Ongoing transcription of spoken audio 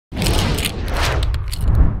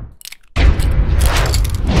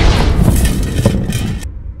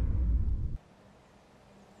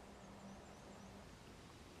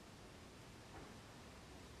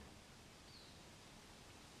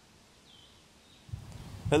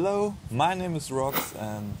Hello, my name is Rox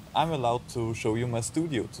and I'm allowed to show you my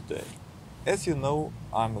studio today. As you know,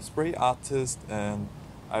 I'm a spray artist and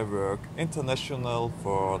I work international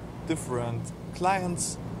for different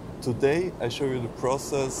clients. Today I show you the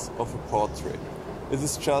process of a portrait. It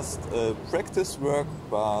is just a practice work,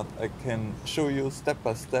 but I can show you step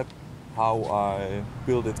by step how I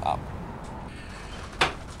build it up.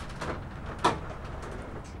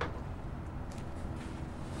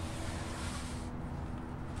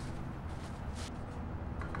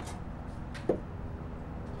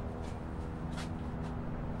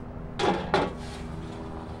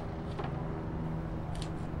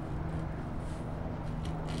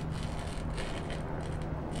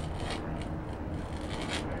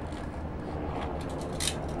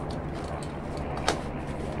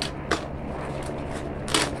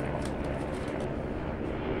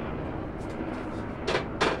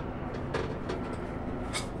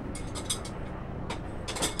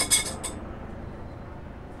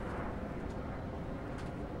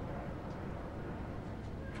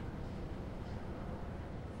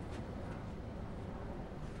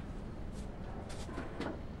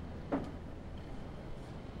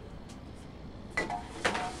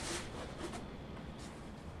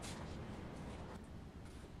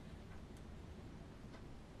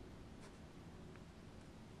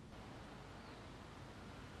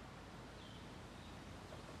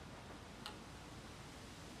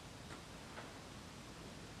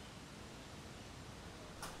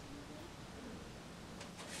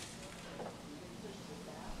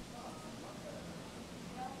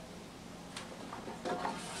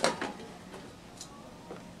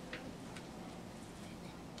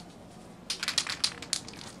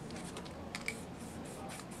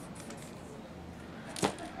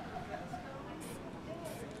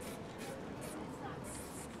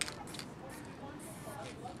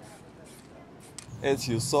 As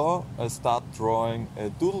you saw, I start drawing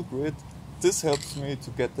a doodle grid. This helps me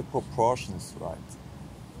to get the proportions right.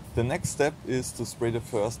 The next step is to spray the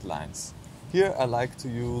first lines. Here I like to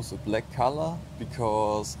use a black color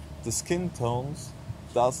because the skin tones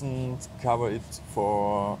doesn't cover it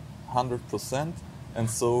for 100% and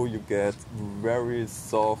so you get very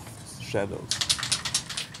soft shadows.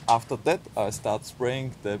 After that I start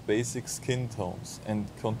spraying the basic skin tones and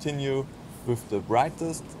continue with the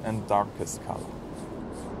brightest and darkest color.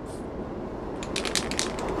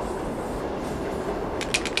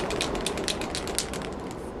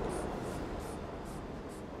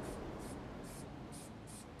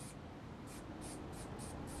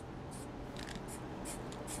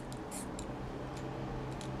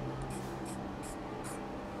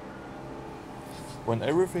 When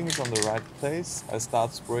everything is on the right place, I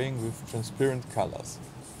start spraying with transparent colors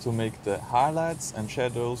to make the highlights and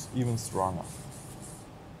shadows even stronger.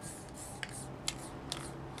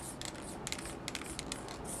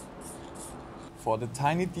 For the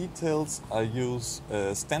tiny details, I use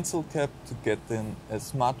a stencil cap to get in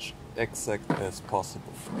as much exact as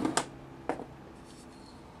possible.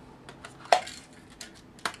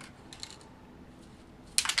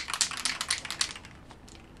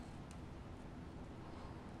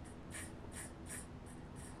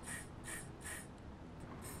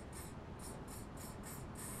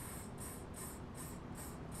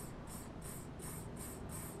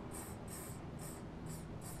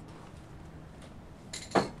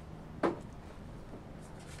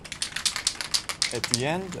 At the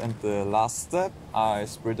end and the last step, I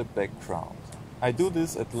spray the background. I do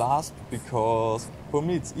this at last because for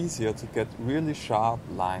me it's easier to get really sharp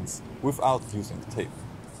lines without using tape.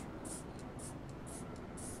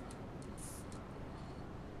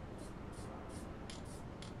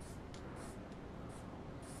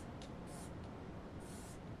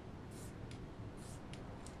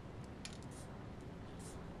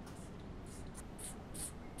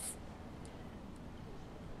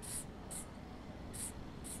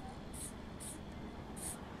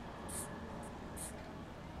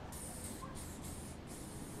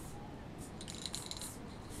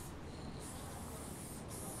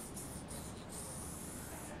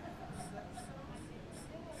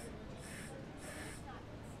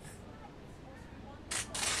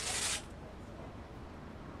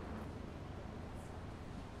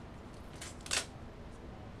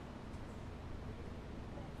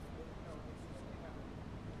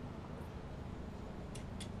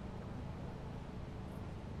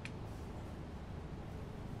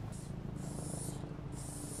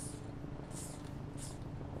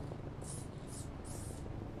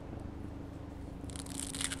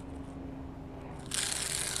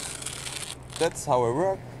 That's how I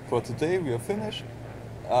work. For today we are finished.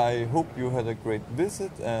 I hope you had a great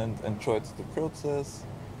visit and enjoyed the process.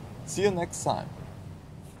 See you next time.